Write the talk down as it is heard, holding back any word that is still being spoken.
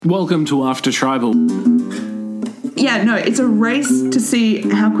Welcome to After Tribal. Yeah, no, it's a race to see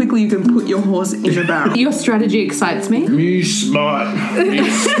how quickly you can put your horse in the barrel. Your strategy excites me. Me smart, me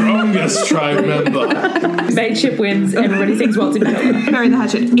strongest tribe member. Mateship wins, everybody sings Waltzing Bell. Bury the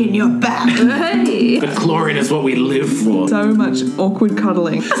hatchet in your back. Hey! The chlorine is what we live for. So much awkward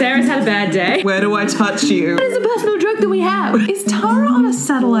cuddling. Sarah's had a bad day. Where do I touch you? What is a personal joke that we have? Is Tara on a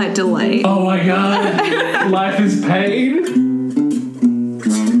satellite delay? Oh my god, life is pain.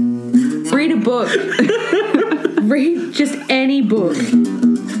 Read a book. Read just any book.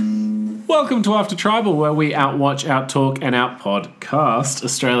 Welcome to After Tribal, where we outwatch, outtalk, and outpodcast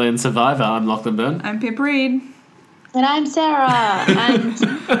Australian Survivor. I'm Lachlan Byrne. I'm Pip Reed. And I'm Sarah. And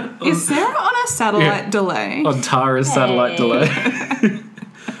Is Sarah on a satellite delay? On Tara's satellite delay. Is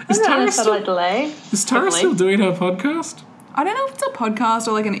I'm not on Tara a satellite delay. Is Tara Hopefully. still doing her podcast? I don't know if it's a podcast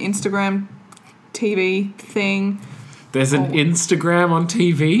or like an Instagram TV thing. There's an Instagram on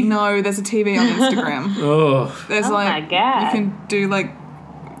TV? No, there's a TV on Instagram. Oh. There's Oh like my God. you can do like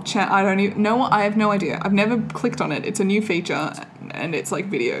chat. I don't even know. I have no idea. I've never clicked on it. It's a new feature and it's like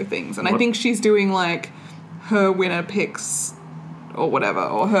video things. And I What? think she's doing like her winner picks or whatever,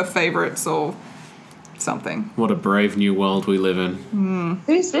 or her favorites or something. What a brave new world we live in.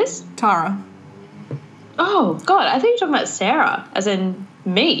 Who's this? Tara. Oh, God. I think you're talking about Sarah, as in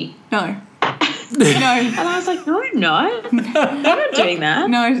me. No. No. And I was like, no, I'm not. I'm not doing that.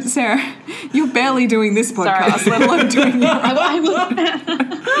 No, Sarah, you're barely doing this podcast, Sorry. let alone doing your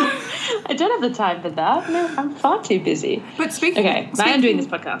I don't have the time for that. No, I'm far too busy. But speaking Okay, but I am doing this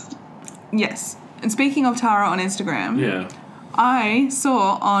podcast. Yes. And speaking of Tara on Instagram, Yeah. I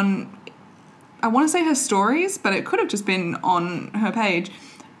saw on, I want to say her stories, but it could have just been on her page.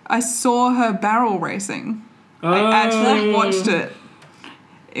 I saw her barrel racing. I actually watched it.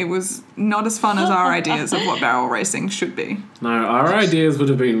 It was not as fun as our ideas of what barrel racing should be. No, our ideas would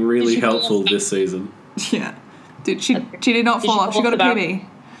have been really helpful this season. Yeah. She did not fall off. She got a PB.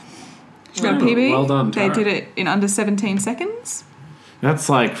 She got a Oh, PB. well done, They Tara. did it in under 17 seconds. That's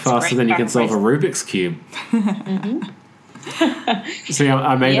like faster than you can solve a Rubik's Cube. See,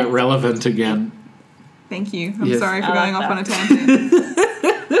 I made it relevant again. Thank you. I'm Yes. sorry for I going like off on a tangent.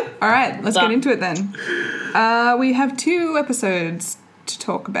 All right, let's get into it then. We have 2 episodes to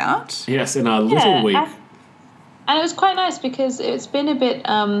talk about. Yes, in our little week. And it was quite nice because it's been a bit,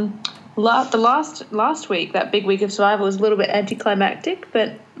 the last week, that big week of Survival was a little bit anticlimactic,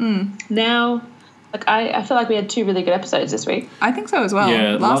 but now, like, I feel like we had 2 really good episodes this week. I think so as well.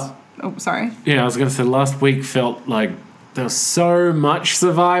 Yeah, Oh, sorry. Yeah, I was going to say last week felt like there was so much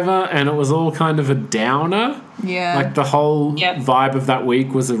Survivor and it was all kind of a downer. Yeah. Like the whole Yep. vibe of that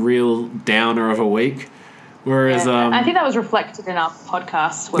week was a real downer of a week. Whereas, I think that was reflected in our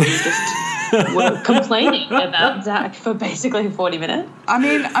podcast where we just were complaining about Zach for basically 40 minutes. I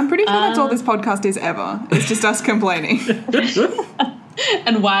mean, I'm pretty sure that's all this podcast is ever. It's just us complaining.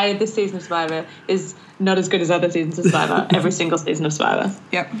 And why this season of Survivor is not as good as other seasons of Survivor, every single season of Survivor.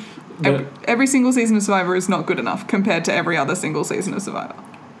 Yep. Every single season of Survivor is not good enough compared to every other single season of Survivor.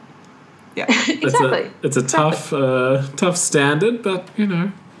 Yeah. Exactly. It's a tough standard, but, you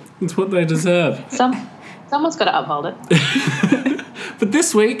know, it's what they deserve. Someone's got to uphold it. But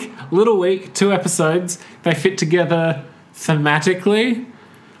this week, little week, 2 episodes, they fit together thematically.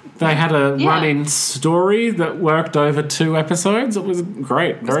 They had a running story that worked over 2 episodes. It was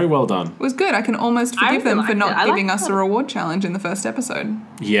great. Very well done. It was good. I can almost I forgive them really for liked not it. I giving liked us it. a reward challenge in the first episode.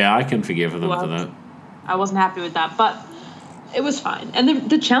 Yeah, I can forgive them for Well, that. I wasn't happy with that, but it was fine. And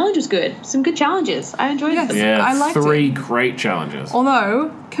the challenge was good. Some good challenges. I enjoyed Yes. them. Yeah, I liked 3 it. great challenges.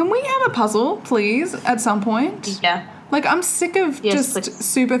 Although, can we have a puzzle, please, at some point? Yeah. Like, I'm sick of Yes, just please.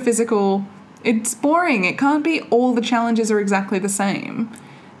 super physical. It's boring. It can't be all the challenges are exactly the same.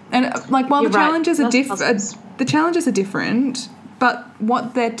 And like, while You're the right. challenges are Those puzzles. the challenges are different, but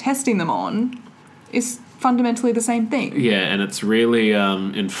what they're testing them on is fundamentally the same thing. Yeah, and it's really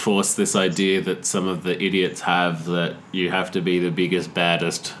enforced this idea that some of the idiots have that you have to be the biggest,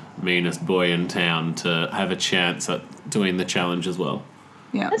 baddest, meanest boy in town to have a chance at doing the challenge as well.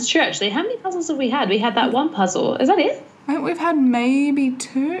 Yeah. That's true, actually. How many puzzles have we had? We had that one puzzle. Is that it? I think we've had maybe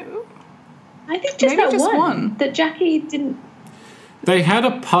 2. I think just Maybe that just one. one. That Jackie didn't... They had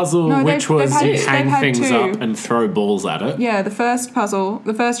a puzzle No, which they've was had you two. hang They've had things 2. up and throw balls at it. Yeah, the first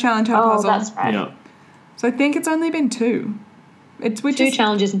challenge had a Oh, puzzle. that's right. Yeah. So I think it's only been 2. Which 2 is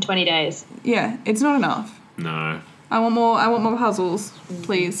challenges in 20 days. yeah, it's not enough. No. I want more puzzles,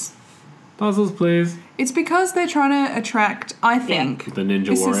 please. Puzzles, please. It's because they're trying to attract, I think. The Ninja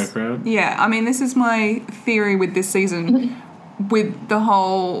This Warrior is- crowd. Yeah, I mean, this is my theory with this season, with the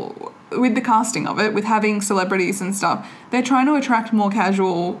whole with the casting of it, with having celebrities and stuff, they're trying to attract more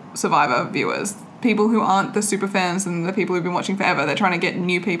casual Survivor viewers, people who aren't the super fans and the people who've been watching forever. They're trying to get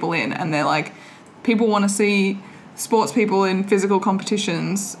new people in, and they're like, people want to see sports people in physical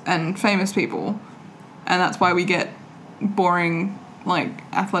competitions and famous people, and that's why we get boring, like,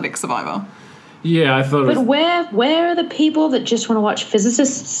 athletic Survivor. Yeah, I thought. But where are the people that just want to watch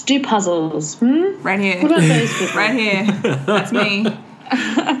physicists do puzzles? Right here. What about those people? Right here. That's me.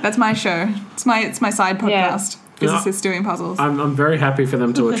 That's my show. It's my side podcast. Physicists doing puzzles. I'm very happy for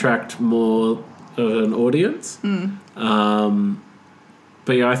them to attract more of an audience.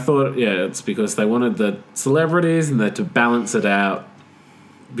 But yeah, I thought it's because they wanted the celebrities and to balance it out,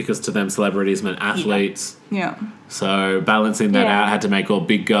 because to them celebrities meant athletes. Yeah. So balancing that out had to make all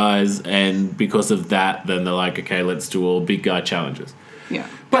big guys, and because of that, then they're like, okay, let's do all big guy challenges. Yeah.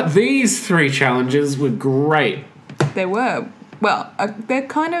 But these 3 challenges were great. They were. Well, they're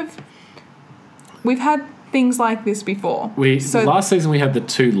kind of... We've had things like this before. Last season we had the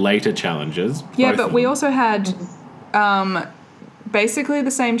 2 later challenges. Yeah, but we also had basically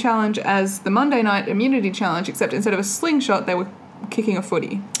the same challenge as the Monday night immunity challenge, except instead of a slingshot, they were kicking a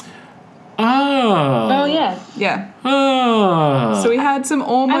footy. Oh, yeah. Yeah. Oh. So we had some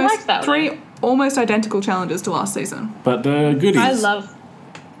I like that 3 almost identical challenges to last season. But the goodies.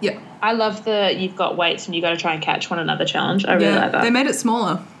 I love the you've got weights and you got to try and catch one another challenge. I really like that. They made it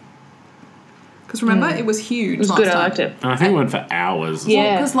smaller. Because remember, it was huge. It was last good. time. I liked it. I think it went for hours.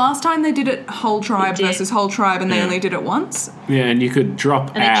 Yeah. Because last time they did it whole tribe versus whole tribe, and they only did it once. Yeah, and you could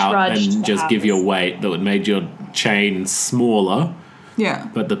drop out trudged and just give your weight that would made your chain smaller. Yeah.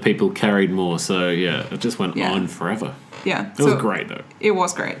 But the people carried more, so it just went on forever. Yeah. It was great though. It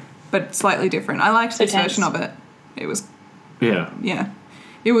was great, but slightly different. I liked this version of it. It was. Yeah.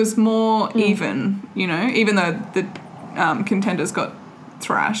 It was more even, even though the contenders got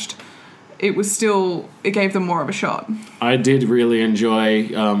thrashed. It was still, it gave them more of a shot. I did really enjoy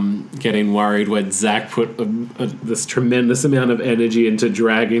getting worried when Zach put this tremendous amount of energy into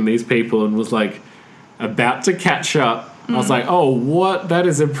dragging these people and was like about to catch up. I was like, oh, what? That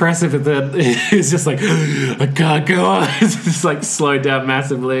is impressive. And then it's just like, I can't go on. It's just like slowed down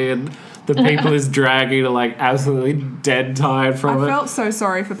massively, and the people is dragging are like absolutely dead tired from it. I felt so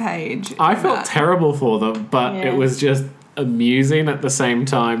sorry for Paige. I felt terrible for them, but it was just amusing at the same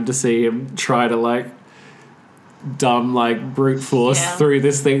time to see him try to like dumb like brute force through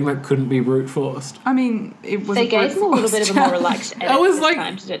this thing that couldn't be brute forced. I mean, it was. They gave him a little bit of a more relaxed edit. I was this like,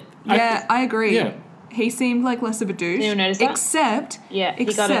 time, did it? I agree. Yeah. He seemed like less of a douche. Did you notice that?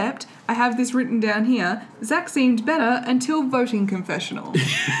 Except, I have this written down here. Zach seemed better until voting confessional.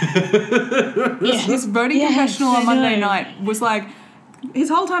 His voting confessional on Monday night was like, his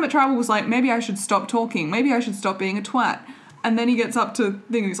whole time at Tribal was like, maybe I should stop talking. Maybe I should stop being a twat. And then he gets up to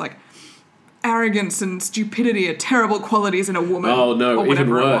thing and he's like, arrogance and stupidity are terrible qualities in a woman. Oh no, or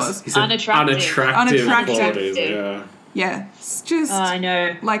whatever even worse. It was. He said unattractive qualities. Yeah. Yeah, it's just. I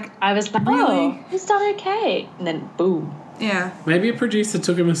know. Like, I was like, really? he's done okay, and then boom. Yeah. Maybe a producer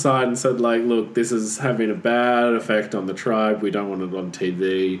took him aside and said, like, look, this is having a bad effect on the tribe. We don't want it on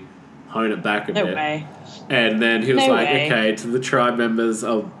TV. Hone it back a bit. No way. And then he was No like, way. okay, to the tribe members,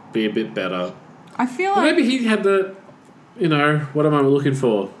 I'll be a bit better. I feel But like. maybe he had the, what am I looking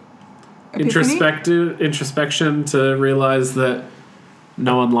for? Epiphany? Introspection to realise that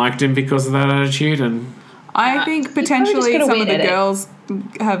no one liked him because of that attitude, and I think probably potentially just got a some of win the at it. girls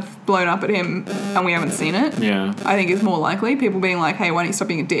have blown up at him and we haven't seen it. yeah. I think it's more likely people being like, hey, why don't you stop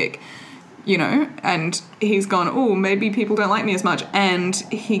being a dick? And he's gone, oh, maybe people don't like me as much. And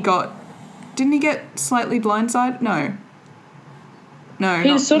didn't he get slightly blindsided? No.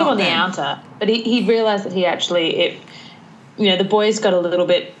 He was sort of not on the then. outer, but he realised that he actually, the boys got a little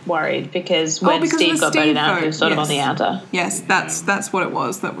bit worried because when because of Steve the got Steve voted out, vote, he was sort of on yes. the outer. Yes, that's what it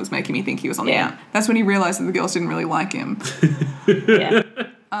was that was making me think he was on the Yeah. out. That's when he realised that the girls didn't really like him. Yeah.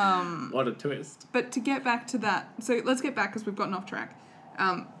 What a twist. But to get back to that, so let's get back because we've gotten off track.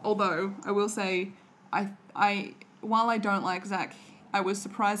 Although I will say, while I don't like Zach, I was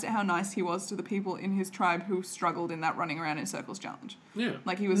surprised at how nice he was to the people in his tribe who struggled in that running around in circles challenge. Yeah.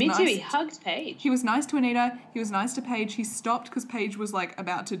 Like he was Me nice. too. He hugged Paige. He was nice to Anita. He was nice to Paige. He stopped because Paige was like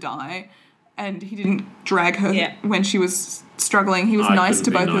about to die, and he didn't drag her when she was struggling. He was nice to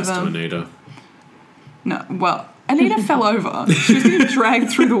both of them. To Anita. No, well, Anita fell over. She was getting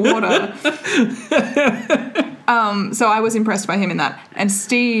dragged through the water. So I was impressed by him in that. And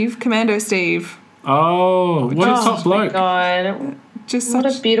Steve, Commando Steve, Oh, what a top bloke. God, just what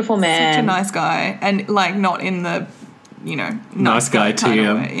such, a beautiful man. such a nice guy, and like not in the, Nice guy kind of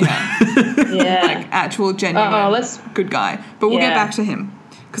TM. way, yeah, Yeah. like actual genuine, let's- good guy. But we'll get Yeah. back to him.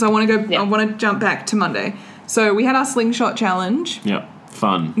 because I want to go. Yeah. I want to jump back to Monday. So we had our slingshot challenge, Yeah,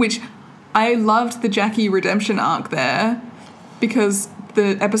 fun. which I loved the Jackie redemption arc there, because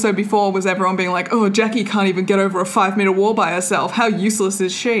the episode before was everyone being like, "Oh, Jackie can't even get over a 5-meter wall by herself. How useless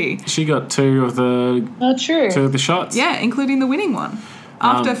is she?" She got two of the shots. Yeah, including the winning one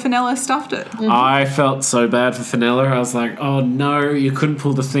after Fenella stuffed it. I felt so bad for Fenella. I was like, "Oh no, you couldn't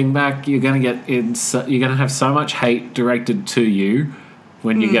pull the thing back. You're gonna you're gonna have so much hate directed to you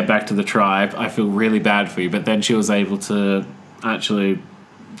when you get back to the tribe. I feel really bad for you." But then she was able to actually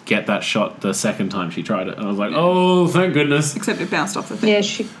get that shot the second time she tried it, and I was like, "Oh, thank goodness!" Except it bounced off the thing.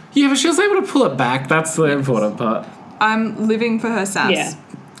 Yeah, Yeah, but she was able to pull it back. That's the important part. I'm living for her sass. Yeah.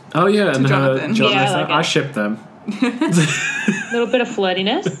 Oh yeah, and Jonathan. Yeah, I like it. I shipped them. little bit of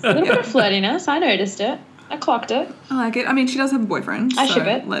flirtiness. I noticed it. I clocked it. I like it. I mean, she does have a boyfriend. I so ship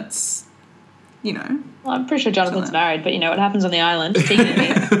it. Let's, Well, I'm pretty sure Jonathan's married, but you know what happens on the island. Tegan and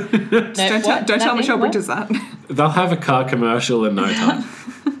me. No, don't tell Michelle Bridges that. They'll have a car commercial in no time.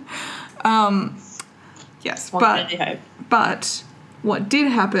 Yes, One can only hope. but what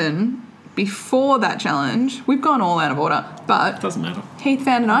did happen before that challenge? We've gone all out of order, but Doesn't matter. Heath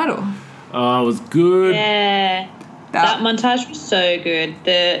found an idol. Oh, it was good. Yeah. That montage was so good.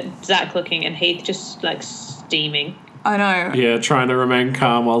 The Zach looking and Heath just like steaming. I know. Yeah, trying to remain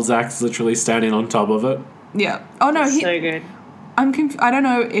calm while Zach's literally standing on top of it. Yeah. Oh no, So good. I don't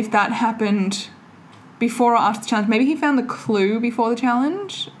know if that happened before or after the challenge. Maybe he found the clue before the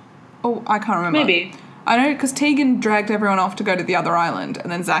challenge. Oh, I can't remember. Maybe. I know because Tegan dragged everyone off to go to the other island,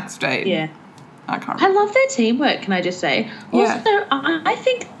 and then Zach stayed. Yeah. I can't I remember. love their teamwork, can I just say? Yeah. Also, I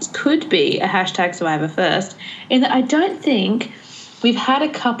think this could be a hashtag Survivor first, in that I don't think we've had a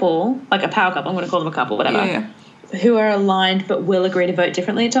couple, like a power couple, I'm going to call them a couple, whatever, Yeah. who are aligned but will agree to vote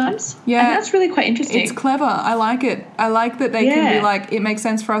differently at times. Yeah. And that's really quite interesting. It's clever. I like it. I like that they can be like, it makes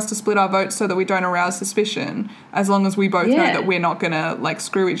sense for us to split our votes so that we don't arouse suspicion, as long as we both know that we're not going to like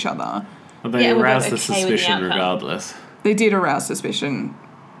screw each other. Well, they we're aroused the both okay with the suspicion outcome. regardless. They did arouse suspicion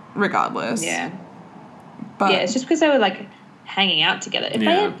regardless. Yeah. But Yeah, it's just because they were like hanging out together. If they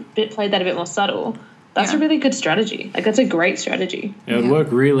had played that a bit more subtle, that's a really good strategy. Like, that's a great strategy. It would work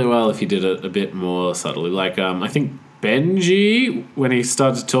really well if you did it a bit more subtly. Like, I think Benji, when he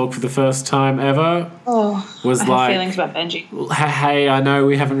started to talk for the first time ever, was I like, have feelings about Benji. "Hey, I know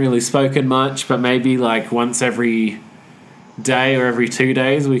we haven't really spoken much, but maybe like once every day or every 2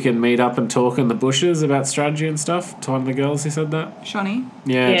 days we can meet up and talk in the bushes about strategy and stuff." To one of the girls, he said that. Shawnee.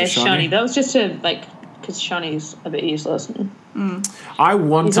 Yeah, Yeah, to Shawnee. That was just to, like, because Shawnee's a bit useless. And I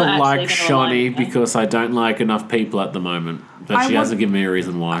want He's to not like actually gonna Shawnee align, because I don't like enough people at the moment. But she hasn't given me a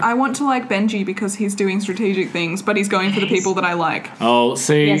reason why. I want to like Benji because he's doing strategic things, but he's going for the people that I like. Oh,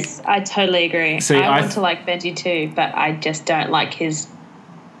 see, yes, I totally agree. See, I want to like Benji too, but I just don't like his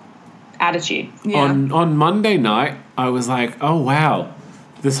attitude. Yeah. on Monday night, I was like, oh, wow.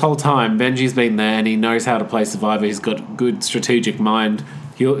 This whole time, Benji's been there and he knows how to play Survivor. He's got good strategic mind.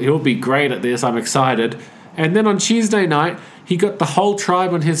 He'll be great at this. I'm excited. And then on Tuesday night, he got the whole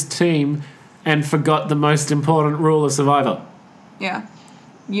tribe on his team and forgot the most important rule of Survivor. Yeah.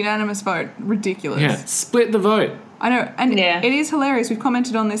 Unanimous vote. Ridiculous. Yeah, split the vote. I know. And Yeah. it is hilarious. We've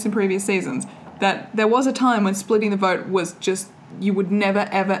commented on this in previous seasons that there was a time when splitting the vote was just, you would never,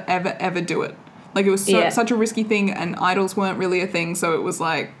 ever, ever, ever do it. Like, it was such a risky thing, and idols weren't really a thing, so it was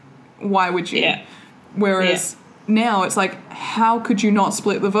like, why would you? Yeah. Whereas now it's like, how could you not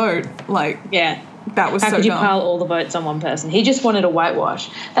split the vote? Like, Yeah. that was How so could you dumb. pile all the votes on one person? He just wanted a whitewash.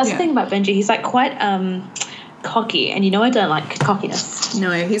 That's Yeah. the thing about Benji. He's like quite cocky, and you know I don't like cockiness.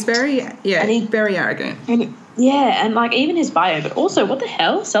 No, he's very, And he- very arrogant. And yeah, and like even his bio, but also what the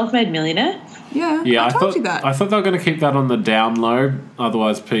hell, self-made millionaire. Yeah, Yeah, I told thought you that. I thought they were going to keep that on the down low.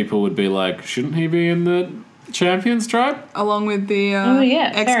 Otherwise, people would be like, shouldn't he be in the Champions tribe? Along with the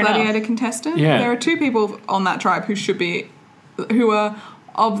fair ex-gladiator enough. contestant. Yeah. There are two people on that tribe who are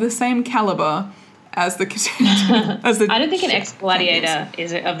of the same caliber as the contestant. as the I don't think an ex-gladiator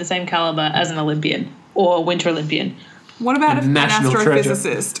is of the same caliber as an Olympian or a Winter Olympian. What about an national treasure.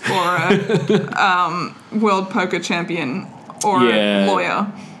 astrophysicist or a world poker champion or a lawyer?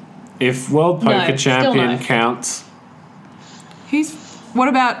 If World Poker still Champion no. counts, What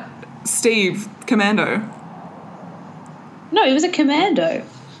about Steve Commando? No, he was a commando.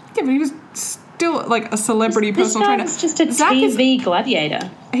 Yeah, but he was still like a celebrity This personal guy trainer. was just a Zach TV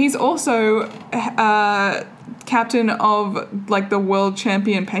gladiator. He's also captain of like the world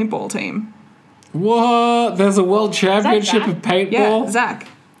champion paintball team. what? There's a World Championship Zach? of paintball? Yeah, Zach.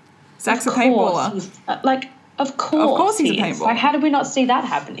 Zach's a Of course, paintballer. he's, of course he's a he is. paintballer. Like, how did we not see that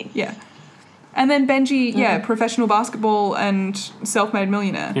happening? Yeah. And then Benji, professional basketball and self-made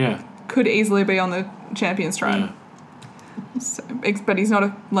millionaire. Yeah. Could easily be on the Champions Throne. Yeah. So, but he's not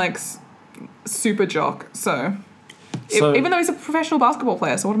a super jock, so even though he's a professional basketball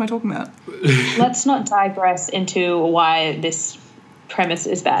player, so what am I talking about? Let's not digress into why this premise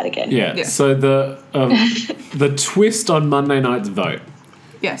is bad again. Yeah. So the twist on Monday night's vote,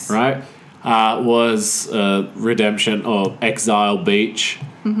 Yes. right, was Redemption or Exile Beach.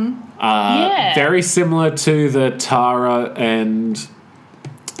 Yeah. Very similar to the Tara and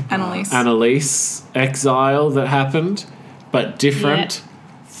Annalise exile that happened, but different.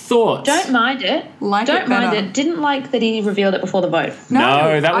 Thoughts? Don't mind it. Don't mind it. Didn't like that he revealed it before the vote.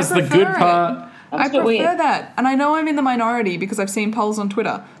 No, that was the good part. I prefer that. And I know I'm in the minority because I've seen polls on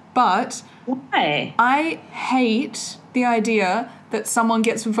Twitter, but why? I hate the idea that someone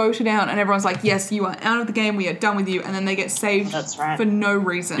gets voted out and everyone's like, yes, you are out of the game, we are done with you, and then they get saved for no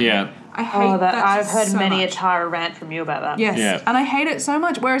reason. Yeah. I hate that. I've heard so many much. a Tara rant from you about that. Yes. Yeah. And I hate it so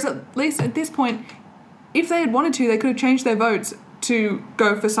much. Whereas at least at this point, if they had wanted to, they could have changed their votes to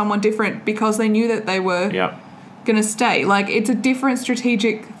go for someone different because they knew that they were going to stay. Like, it's a different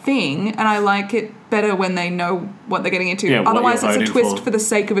strategic thing, and I like it better when they know what they're getting into. Yeah, otherwise, it's a twist for the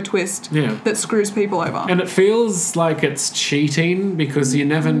sake of a twist that screws people over. And it feels like it's cheating because you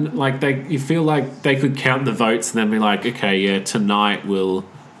never you feel like they could count the votes and then be like, okay, yeah, tonight we'll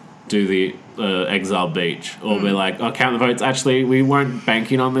do the Exile Beach, or be like, oh, count the votes. Actually, we weren't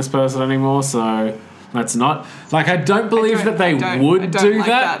banking on this person anymore, so let's not. Like, I don't believe that they would do like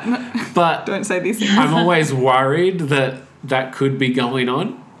that. But don't say these things. I'm always worried that could be going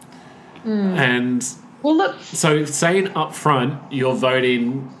on. And well, look. So saying up front you're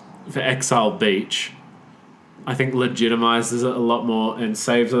voting for Exile Beach, I think legitimizes it a lot more and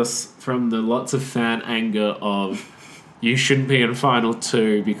saves us from the lots of fan anger of you shouldn't be in Final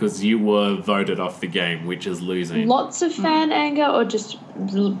 2 because you were voted off the game, which is losing. Lots of fan anger or just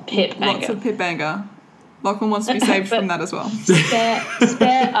Pip anger? Lots of Pip anger. Lachlan wants to be saved from that as well.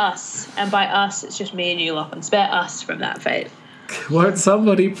 Spare us, and by us, it's just me and you, Lachlan. Spare us from that fate. Won't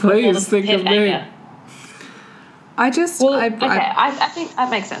somebody please think of me? I just... Well, I think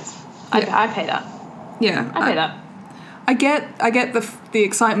that makes sense. I pay that. Yeah. I pay that. I get the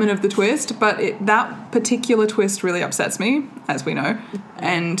excitement of the twist, but that particular twist really upsets me, as we know,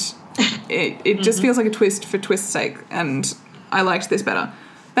 and it just feels like a twist for twist's sake, and I liked this better.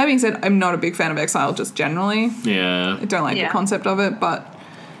 That being said, I'm not a big fan of Exile just generally. Yeah. I don't like the concept of it, but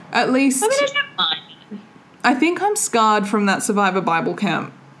at least... I mean, I don't mind. I think I'm scarred from that Survivor Bible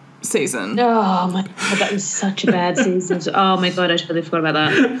Camp season. Oh my god, that was such a bad season. Oh my god, I totally forgot about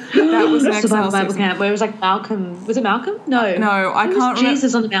that. That was an Survivor Exile Bible season. Camp where it was like Malcolm. Was it Malcolm? No, I can't remember.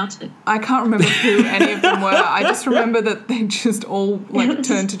 Jesus on the mountain. I can't remember who any of them were. I just remember that they just all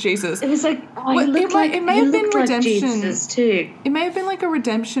turned to Jesus. It was like it may have been Redemption Jesus too. It may have been like a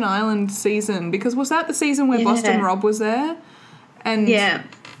Redemption Island season, because was that the season where Boston Rob was there? And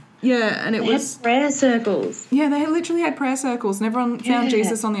yeah, and it was had prayer circles. Yeah, they literally had prayer circles, and everyone found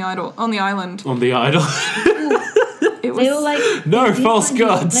Jesus on the island. On the idol. It was, They were like, no, false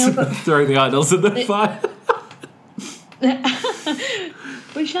gods. Throw the idols in the fire.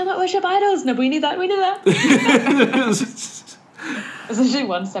 we shall not worship idols. No, we need that. I was literally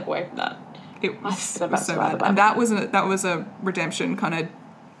one step away from that. It was so bad. And that was a redemption kind of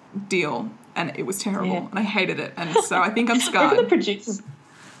deal, and it was terrible, and I hated it, and so I think I'm scarred.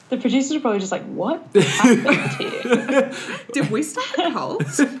 The producers are probably just like, what happened here? Did we start a cult?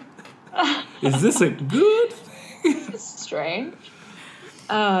 Is this a good thing? It's strange.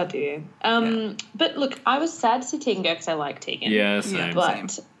 Oh, dear. But look, I was sad to see Tegan go because I like Tegan. Yeah, same.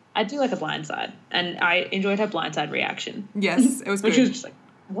 But I do like a blindside, and I enjoyed her blindside reaction. Yes, it was Which good. was just like,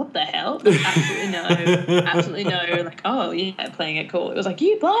 what the hell? Absolutely no. Like, oh, yeah, playing it cool. It was like,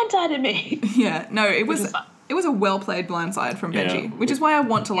 you blindsided me. Yeah, no, it was a well-played blindside from Benji, which is why I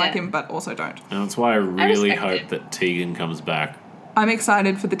want to like him, but also don't. And that's why I really hope that Tegan comes back. I'm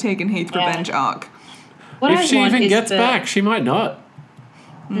excited for the Tegan Heath revenge arc. If she even gets back, she might not.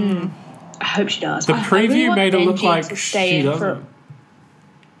 I hope she does. The preview made it look like she doesn't.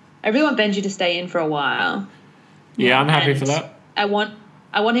 I really want Benji to stay in for a while. Yeah, I'm happy for that. I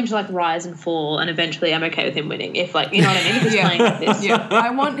want him to like rise and fall, and eventually I'm okay with him winning. If like, you know what I mean? If he's playing like this.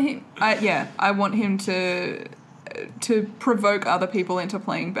 Yeah, I want him to provoke other people into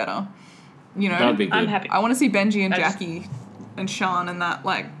playing better. You know, that'd be good. I'm happy. I want to see Benji and Jackie and Sean and that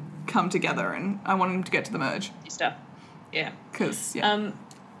like come together, and I want him to get to the merge stuff. Yeah, because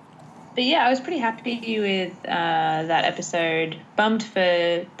but yeah, I was pretty happy with that episode. Bummed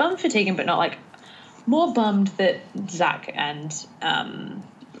for Tegan, but not like more bummed that Zach and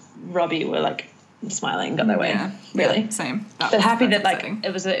Robbie were like smiling got their way. Yeah, really. Yeah, same. But happy that that's like upsetting.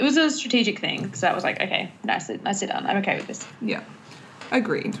 it was a strategic thing because I was like, okay, nicely done. I'm okay with this. Yeah,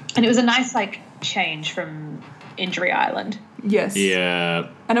 agreed. And it was a nice like change from Injury Island. Yes. Yeah.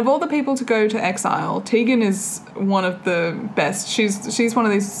 And of all the people to go to exile, Tegan is one of the best. She's one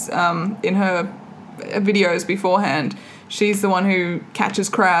of these in her videos beforehand. She's the one who catches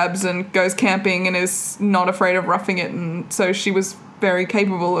crabs and goes camping and is not afraid of roughing it, and so she was very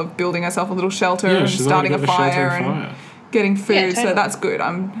capable of building herself a little shelter and she's starting a already got a shelter fire and and fire. getting food. Yeah, totally. So that's good.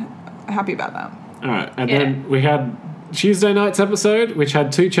 I'm happy about that. All right, and Yeah. then we had Tuesday night's episode, which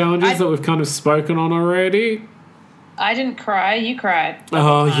had 2 challenges that we've kind of spoken on already. I didn't cry. You cried.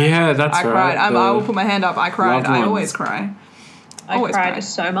 Oh yeah, that's I right. cried. I will put my hand up. I cried. loved I ones. always cry. I Always cried cry.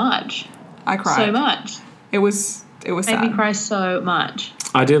 so much. I cried. So much. It was Made sad. me cry so much.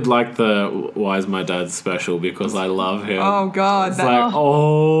 I did like the Why Is My Dad Special because I love him. Oh God, It's that, like,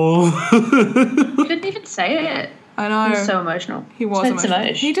 oh. You couldn't even say it. I know. He was so emotional. He was Spencer emotional.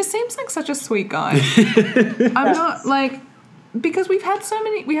 Mose. He just seems like such a sweet guy. I'm not like because we have so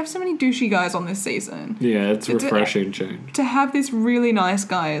many douchey guys on this season. Yeah, it's refreshing change. To have this really nice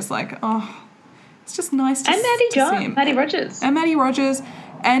guy is like, oh, it's just nice to And Maddie to see John, him. Maddie Rogers. And Maddie Rogers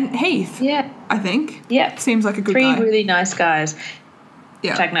and Heath. Yeah. I think. Yeah. Seems like a good 3 guy. really nice guys.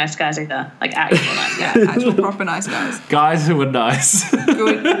 Yeah. Hashtag nice guys either. Like actual nice guys. Yeah, actual proper nice guys. Guys who are nice.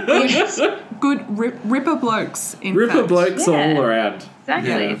 Good ripper blokes. In Ripper fact. blokes Yeah. all around. Exactly.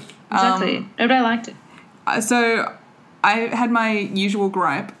 Yeah. Exactly. Nobody liked it. So I had my usual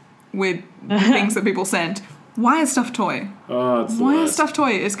gripe with the things that people sent. Why a stuffed toy? Oh, it's the Why a worst. stuffed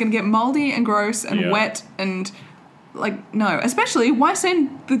toy? It's going to get moldy and gross and Yeah. wet and like no. Especially why send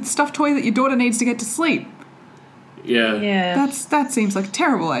the stuffed toy that your daughter needs to get to sleep? Yeah. Yeah. That seems like a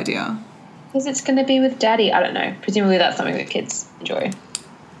terrible idea. Because it's going to be with daddy. I don't know. Presumably that's something that kids enjoy.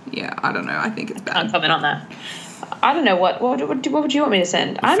 Yeah, I don't know. I think it's Can't bad. comment on that. I don't know what would you want me to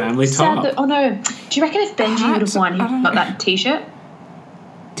send? I'm family sad top. that. Oh no! Do you reckon if Benji would have won, he I don't got know. that T-shirt?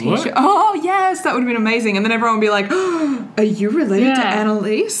 T-shirt. Oh yes, that would have been amazing. And then everyone would be like, oh, "Are you related to Yeah.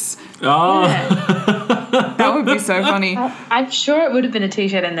 Annalise?" Oh. Yeah. That would be so funny. I'm sure it would have been a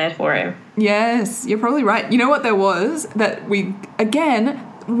T-shirt in there for him. Yes, you're probably right. You know what there was that we again?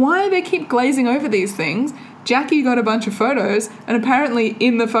 Why they keep glazing over these things? Jackie got a bunch of photos, and apparently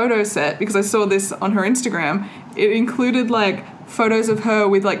in the photo set, because I saw this on her Instagram, it included like photos of her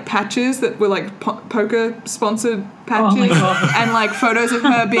with like patches that were like poker sponsored patches, Oh my God. and like photos of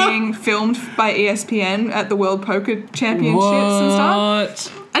her being filmed by ESPN at the World Poker Championships and stuff.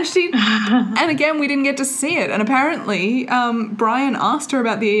 What? And she, and again, we didn't get to see it. And apparently, Brian asked her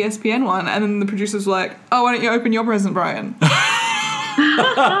about the ESPN one, and then the producers were like, "Oh, why don't you open your present, Brian?"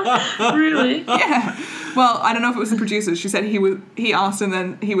 Really? Yeah. Well, I don't know if it was the producers. She said he asked, and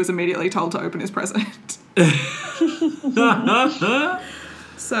then he was immediately told to open his present.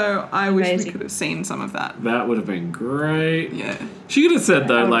 So I wish we Amazing. could have seen some of that. That would have been great. Yeah. She could have said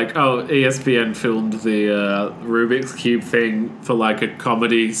though, like, oh, ESPN filmed the Rubik's Cube thing for like a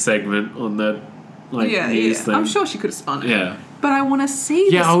comedy segment on the like Yeah, news yeah. thing. I'm sure she could have spun it. Yeah. But I want to see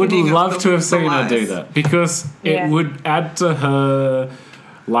the Yeah, I would spinning of love the- to have the seen her do lies. that because Yeah. it would add to her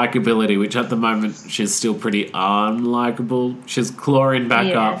likability, which at the moment she's still pretty unlikable. She's clawing back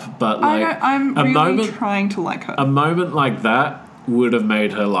Yeah. up, but I like know, I'm a really moment, trying to like her. a moment like that would have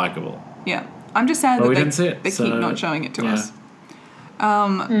made her likable. Yeah. I'm just sad But we that didn't see it, they so- keep not showing it to yeah. us.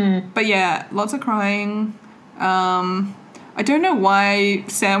 But yeah, lots of crying. I don't know why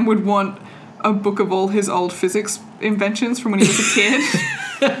Sam would want a book of all his old physics inventions from when he was a kid.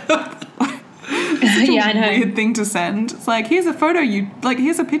 Yeah, I know. Weird thing to send. It's like, here's a photo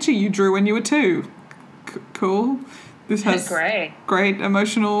here's a picture you drew when you were 2. Cool. This has Great.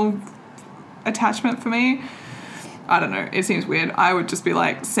 emotional attachment for me. I don't know. It seems weird. I would just be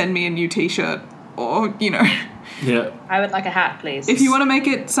like, send me a new T-shirt, or Yeah. I would like a hat, please. if you want to make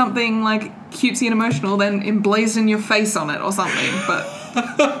it something like cutesy and emotional, then emblazon your face on it or something. But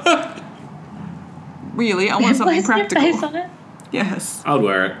really, I want something Place your practical. face on it. Yes, I'll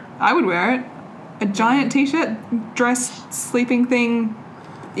wear it. I would wear it. A giant T-shirt, dress, sleeping thing.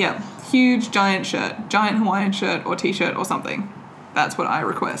 Yeah, huge giant shirt, giant Hawaiian shirt or T-shirt or something. That's what I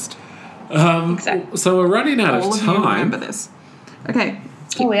request. Exactly. So we're running out All of of you remember time. this. Okay,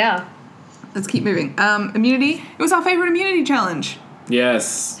 Oh yeah. let's keep moving. Immunity. It was our favorite immunity challenge.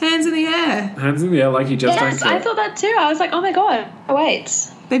 Yes. Hands in the air. Hands in the air like you just Yes, don't care. I thought that too. I was like, oh my god. Oh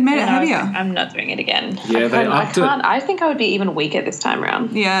wait. They've made it And I was heavier. like, I'm not doing it again. Yeah, they upped it. I think I would be even weaker this time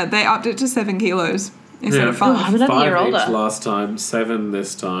around. Yeah, they upped it to 7 kilos instead of 5. Oh, I'm another 5 year each older. last time, 7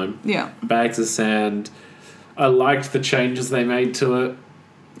 this time. Yeah, Bags of sand. I liked the changes they made to it.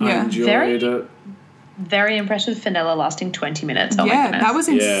 I Yeah. enjoyed it. Very impressed with Fenella lasting 20 minutes. Oh my Yeah, goodness. that was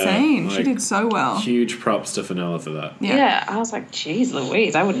insane. She like, did so well. Huge props to Fenella for that. Yeah, I was like, geez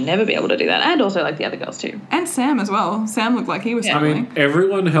Louise, I would never be able to do that. And also like the other girls too. And Sam as well. Sam looked like he was Yeah. I struggling. mean,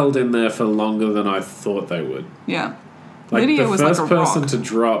 everyone held in there for longer than I thought they would. Yeah. Like, Lydia the was first like a person rock. to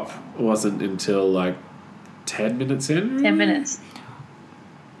drop wasn't until, like, 10 minutes in. 10 minutes.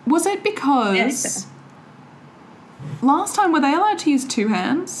 Was it because Yeah, I think so. last time were they allowed to use two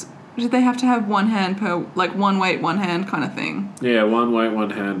hands? Or did they have to have one hand per, like one weight, one hand kind of thing? Yeah, one weight, one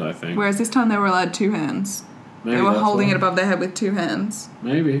hand, I think. Whereas this time they were allowed two hands. Maybe They were that's holding why. it above their head with two hands.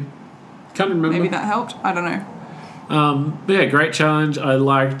 Maybe. Can't remember. Maybe that helped. I don't know. But yeah, great challenge. I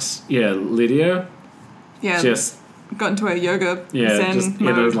liked, Lydia. Yeah, Just, got into a yoga zen just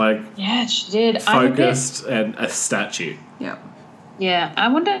mode. in a, like, Yeah, she did. I'm a bit- focused and a statue. Yeah. Yeah, I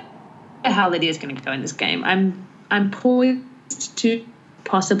wonder how Lydia's going to go in this game. I'm poised to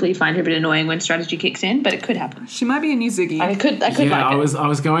possibly find her a bit annoying when strategy kicks in, but it could happen. She might be a new Ziggy. I could Yeah, like it. I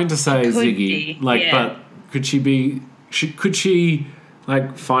was going to say Could Ziggy. be, Like, yeah. but could she be... Could she,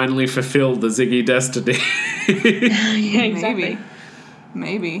 like, finally fulfill the Ziggy destiny? Yeah, exactly.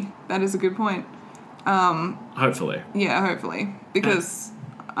 Maybe. That is a good point. Hopefully. Yeah, hopefully. Because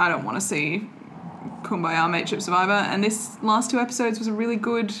I don't want to see Kumbaya Mateship Survivor, and this last two episodes was a really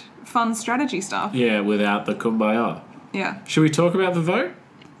good, fun strategy stuff. Yeah, without the kumbaya. Yeah. Should we talk about the vote?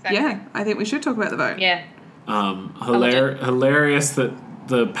 Yeah, I think we should talk about the vote. Yeah. Hilarious that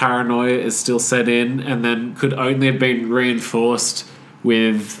the paranoia is still set in and then could only have been reinforced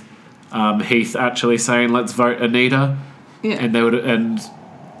with Heath actually saying, let's vote Anita. Yeah. And they would have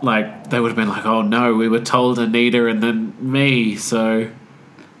been like, oh no, we were told Anita and then me, so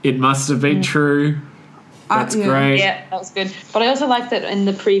it must have been true. That's yeah. great. Yeah, that was good. But I also like that in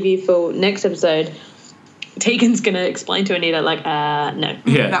the preview for next episode, Tegan's going to explain to Anita, like, no.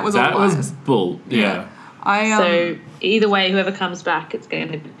 Yeah, That was all lies. bull. Yeah. I So either way, whoever comes back, it's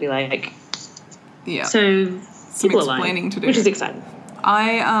going to be like, yeah. so people are lying, explaining to do. which is exciting.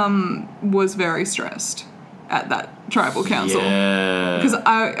 I was very stressed at that tribal council. Yeah. Because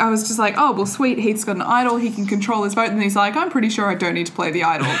I was just like, oh, well, sweet, Heath's got an idol, he can control his vote. And he's like, I'm pretty sure I don't need to play the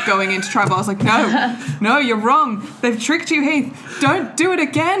idol going into tribal. I was like, no, you're wrong. They've tricked you, Heath. Don't do it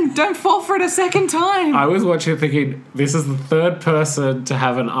again. Don't fall for it a second time. I was watching thinking, this is the third person to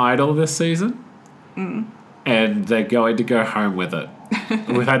have an idol this season. And they're going to go home with it.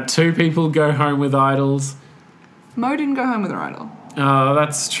 We've had two people go home with idols. Mo didn't go home with her idol. Oh,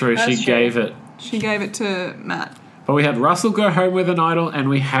 that's true. That's She true. gave it. She gave it to Matt. But we had Russell go home with an idol, and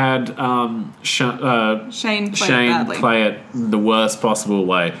we had Shane played Shane badly. play it in the worst possible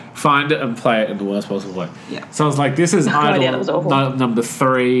way. Find it and play it in the worst possible way. Yeah. So I was like, this is idea, that was idol awful. number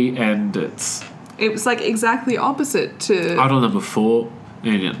 3, and it's It was like exactly opposite to idol number 4.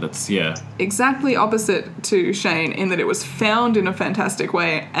 And yeah, that's, exactly opposite to Shane in that it was found in a fantastic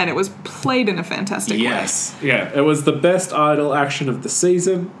way and it was played in a fantastic way. Yes. Yeah, it was the best idol action of the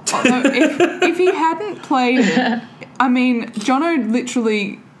season. Although if he hadn't played it, I mean, Jono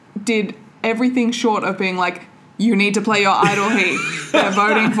literally did everything short of being like, you need to play your idol, Heath. They're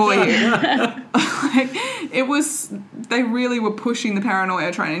voting for you. Like, it was, they really were pushing the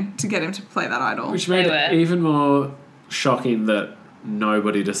paranoia trying to get him to play that idol. Which made They it were. even more shocking that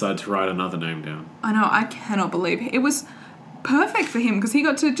nobody decided to write another name down. I know, I cannot believe it was perfect for him because he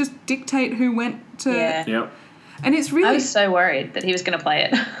got to just dictate who went to. Yeah. Yep. And it's I really, was so worried that he was going to play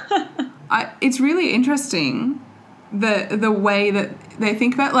it. it's really interesting the way that they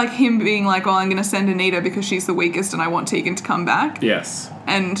think about, like him being like, "Oh, I'm going to send Anita because she's the weakest, and I want Tegan to come back." Yes.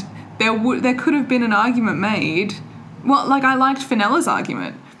 And there could have been an argument made. Well, like I liked Fenella's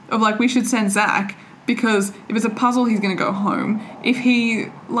argument of like we should send Zach because if it's a puzzle, he's going to go home. If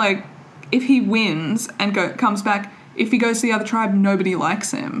he wins and comes back, if he goes to the other tribe, nobody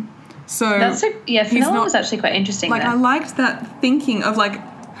likes him. So Fenella not- was actually quite interesting. like there. I liked that thinking of like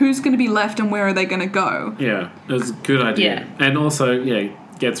who's going to be left and where are they going to go. Yeah, it was a good idea. Yeah. And also,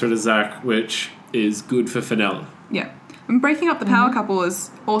 gets rid of Zach, which is good for Fenella. Yeah, and breaking up the power couple is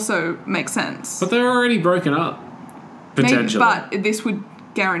also makes sense. But they're already broken up, potentially. But this would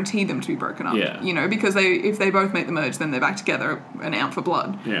guarantee them to be broken up. Yeah. You know, because if they both make the merge, then they're back together and out for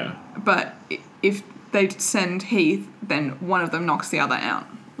blood. Yeah. But if they send Heath, then one of them knocks the other out.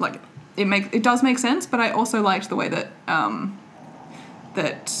 Like it does make sense, but I also liked the way that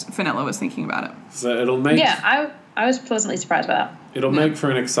that Fenella was thinking about it. So it'll make I was pleasantly surprised by that. it'll make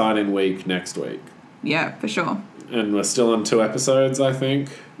for an exciting week next week. Yeah, for sure. And we're still on 2 episodes, I think.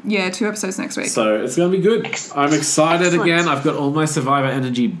 Yeah, 2 episodes next week. So it's going to be good. I'm excited Excellent. again. I've got all my Survivor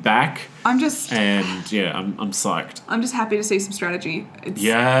energy back. I'm just And yeah, I'm psyched. happy to see some strategy. It's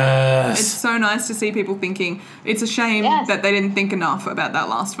Yes. so nice to see people thinking. It's a shame Yes. that they didn't think enough about that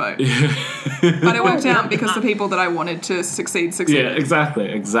last vote. But it worked out because the people that I wanted to succeed. Yeah,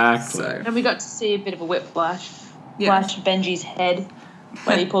 exactly. So, And we got to see a bit of a whiplash. Yeah. Flash Benji's head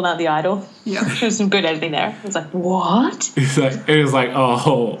when he pulled out the idol. yeah. There's some good editing there. It was like, what? It was like,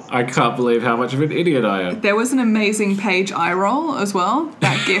 oh, I can't believe how much of an idiot I am. There was an amazing page eye roll as well.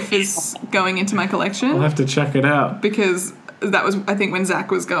 That GIF is going into my collection. I'll have to check it out. Because that was, I think, when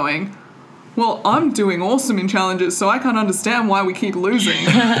Zach was going, well, I'm doing awesome in challenges, so I can't understand why we keep losing.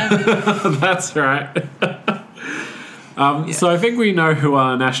 That's right. So I think we know who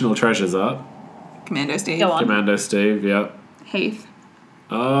our national treasures are. Commando Steve. Go on. Commando Steve, yep. Heath.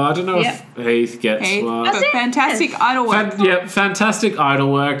 I don't know if Heath gets Heath. one. But fantastic idol work. Fantastic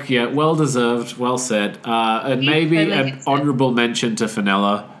idol work. Yeah, well deserved. Well said. And maybe totally an gets it. honourable mention to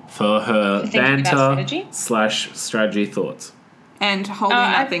Fenella for her Thinking about banter strategy? / strategy thoughts. And holding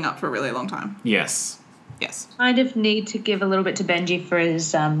I- that thing up for a really long time. Yes. Yes. Kind of need to give a little bit to Benji for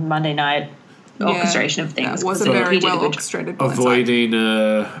his Monday night orchestration of things. That was a So very he did well good. orchestrated blindside. Avoiding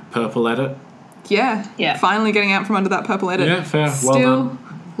purple edit. Yeah. Yeah. Finally getting out from under that purple edit. Yeah, fair. Well Still done.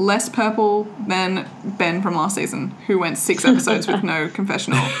 less purple than Ben from last season, who went 6 episodes with no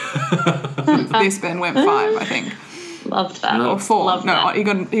confessional. This Ben went 5, I think. Loved that. No. Or 4. Loved No, that. he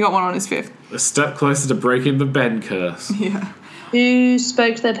got one on his 5th. A step closer to breaking the Ben curse. Yeah. Who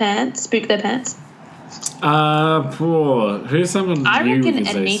spooked their pants? Spooked their pants? Who's someone I new reckon these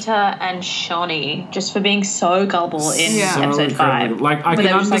days? Anita and Shawnee, just for being so gullible in Yeah. So episode 5. incredible. Like, I But they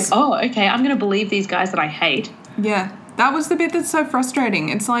can were just like, understand. oh, okay, I'm going to believe these guys that I hate. Yeah. That was the bit that's so frustrating.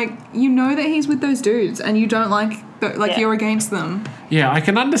 It's like, you know that he's with those dudes and you don't like Yeah. you're against them. Yeah, I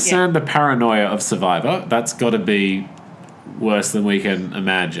can understand the paranoia of Survivor. That's got to be worse than we can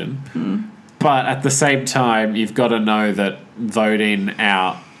imagine. But at the same time, you've got to know that voting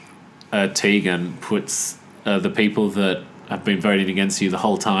out Tegan puts the people that have been voting against you the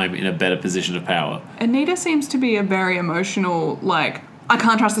whole time in a better position of power. Anita seems to be a very emotional, like, I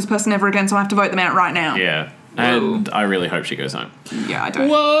can't trust this person ever again, so I have to vote them out right now. Yeah. And I really hope she goes home. Yeah, I don't.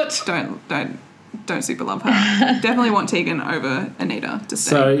 What? Don't super love her. Definitely want Tegan over Anita to stay.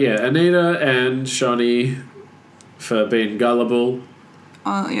 So, yeah, Anita and Shawnee for being gullible.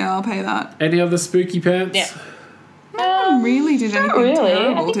 Yeah, I'll pay that. Any other spooky pants? Yeah. No one really did anything Not really.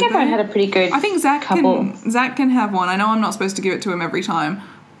 terrible, I think did everyone they? had a pretty good I think Zach couple. can have one. I know I'm not supposed to give it to him every time,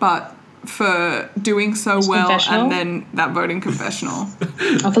 but for doing so His well confessional? and then that voting confessional.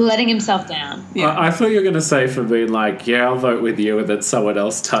 For letting himself down. Yeah. I thought you were going to say for being like, yeah, I'll vote with you, and then someone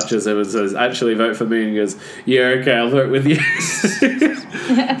else touches him and says, actually vote for me, and he goes, yeah, okay, I'll vote with you.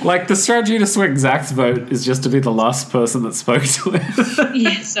 Like, the strategy to swing Zach's vote is just to be the last person that spoke to him.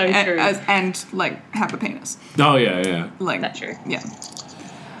 Yeah, so true. and like have a penis. Oh, yeah. Like That's true. Yeah.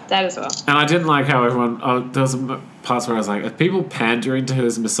 That as well. And I didn't like how everyone, there was parts where I was like, are people pandering to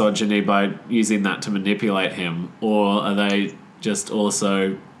his misogyny by using that to manipulate him, or are they just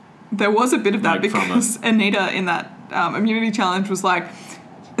also... There was a bit of that Like, from because Anita in that immunity challenge was like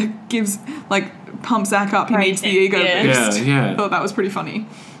pumps Zach up. He needs the Praising, ego yeah. boost. Yeah. I thought that was pretty funny.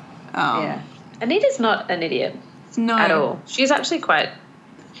 Yeah. Anita's not an idiot No. at all. She's actually quite...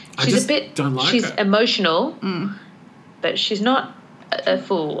 I She's just a bit... don't like she's her. emotional, but she's not a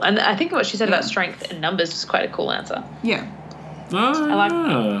fool. And I think what she said about strength in numbers was quite a cool answer. Yeah. Oh, I like-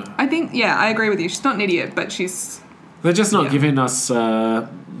 yeah. I think, yeah, I agree with you. She's not an idiot, but she's... They're just not Yeah. giving us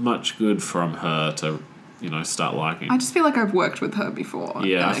much good from her to, start liking. I just feel like I've worked with her before.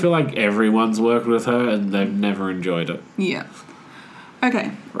 Yeah, I And feel like everyone's worked with her and they've never enjoyed it. Yeah.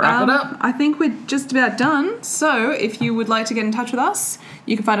 Okay. Wrap it up. I think we're just about done. So if you would like to get in touch with us,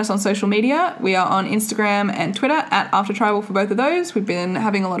 you can find us on social media. We are on Instagram and Twitter at AfterTribal for both of those. We've been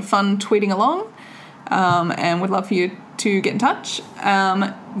having a lot of fun tweeting along and would love for you to get in touch.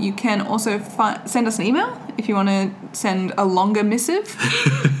 You can also send us an email if you want to send a longer missive.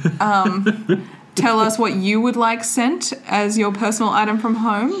 Tell us what you would like sent as your personal item from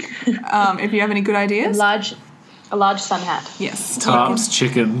home. If you have any good ideas. A large sun hat. Yes. Tarps,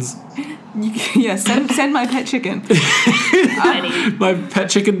 chickens. Yeah, send my pet chicken. My pet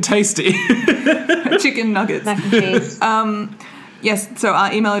chicken tasty. Chicken nuggets. Mac and cheese. Yes, so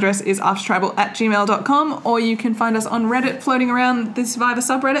our email address is aftertribal@gmail.com, or you can find us on Reddit floating around the Survivor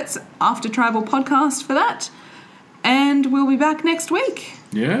subreddits, After Tribal Podcast for that. And we'll be back next week.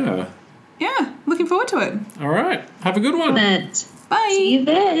 Yeah. Yeah, looking forward to it. All right. Have a good one. Bye. Bye. See you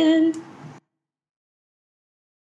then.